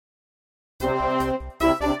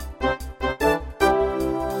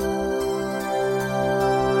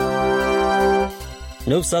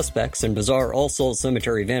No suspects in bizarre All Souls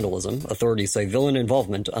Cemetery vandalism. Authorities say villain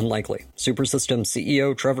involvement unlikely. Supersystems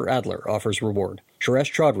CEO Trevor Adler offers reward.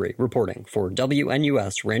 Suresh Chaudhry reporting for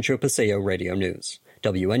WNUS Rancho Pasillo Radio News.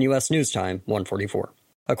 WNUS News Time, 1:44.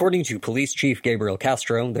 According to Police Chief Gabriel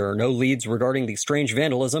Castro, there are no leads regarding the strange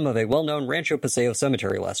vandalism of a well-known Rancho Pasillo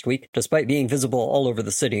cemetery last week. Despite being visible all over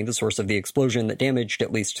the city, the source of the explosion that damaged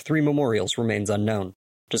at least 3 memorials remains unknown.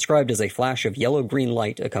 Described as a flash of yellow-green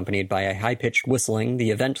light accompanied by a high-pitched whistling,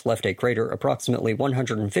 the event left a crater approximately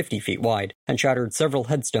 150 feet wide and shattered several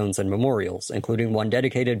headstones and memorials, including one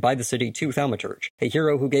dedicated by the city to Thaumaturge, a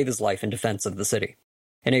hero who gave his life in defense of the city.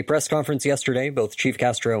 In a press conference yesterday, both Chief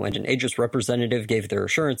Castro and an Aegis representative gave their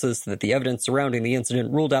assurances that the evidence surrounding the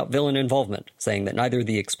incident ruled out villain involvement, saying that neither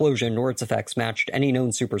the explosion nor its effects matched any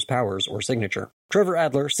known super's powers or signature. Trevor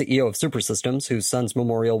Adler, CEO of Supersystems, whose son's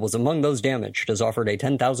memorial was among those damaged, has offered a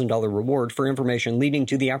 $10,000 reward for information leading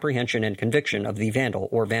to the apprehension and conviction of the vandal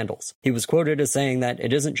or vandals. He was quoted as saying that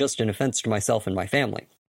it isn't just an offense to myself and my family.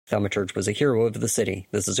 Thaumaturge was a hero of the city.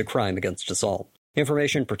 This is a crime against us all.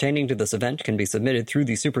 Information pertaining to this event can be submitted through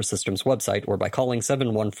the Supersystems website or by calling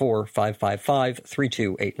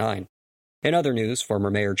 714-555-3289. In other news,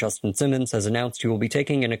 former Mayor Justin Simmons has announced he will be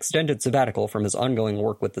taking an extended sabbatical from his ongoing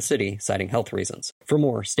work with the city, citing health reasons. For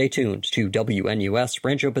more, stay tuned to WNUS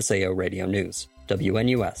Rancho Pasillo Radio News.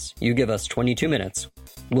 WNUS, you give us 22 minutes,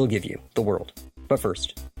 we'll give you the world. But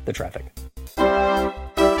first, the traffic.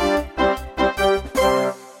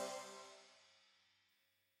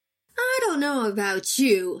 I don't know about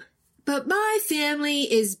you, but my family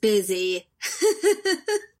is busy.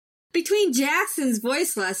 Between Jackson's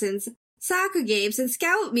voice lessons, soccer games, and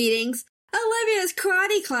scout meetings, Olivia's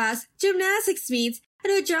karate class, gymnastics meets,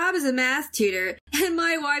 and her job as a math tutor, and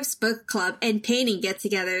my wife's book club and painting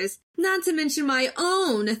get-togethers, not to mention my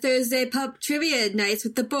own Thursday pub trivia nights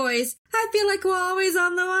with the boys, I feel like we're always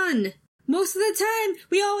on the run. Most of the time,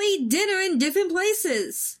 we all eat dinner in different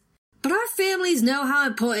places. But our families know how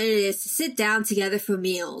important it is to sit down together for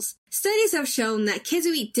meals. Studies have shown that kids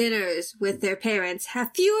who eat dinners with their parents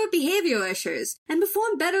have fewer behavioral issues and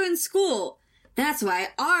perform better in school. That's why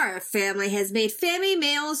our family has made family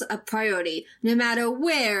meals a priority, no matter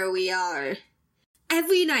where we are.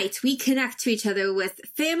 Every night we connect to each other with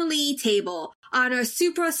Family Table on our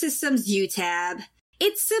Supersystems U tab.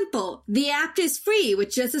 It's simple. The app is free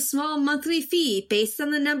with just a small monthly fee based on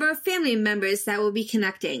the number of family members that will be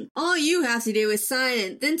connecting. All you have to do is sign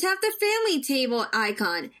in, then tap the Family Table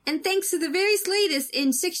icon. And thanks to the very latest in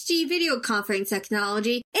 6G video conferencing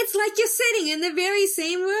technology, it's like you're sitting in the very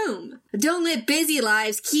same room. Don't let busy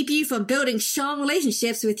lives keep you from building strong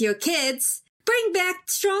relationships with your kids. Bring back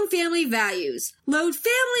strong family values. Load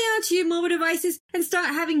family onto your mobile devices and start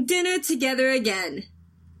having dinner together again.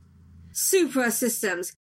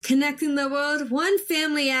 Supersystems, connecting the world one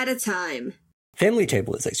family at a time. Family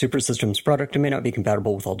Table is a Supersystems product and may not be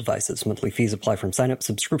compatible with all devices. Monthly fees apply from sign-up.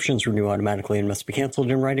 Subscriptions renew automatically and must be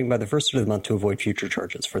canceled in writing by the first of the month to avoid future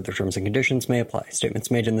charges. Further terms and conditions may apply.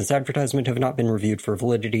 Statements made in this advertisement have not been reviewed for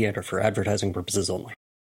validity and are for advertising purposes only.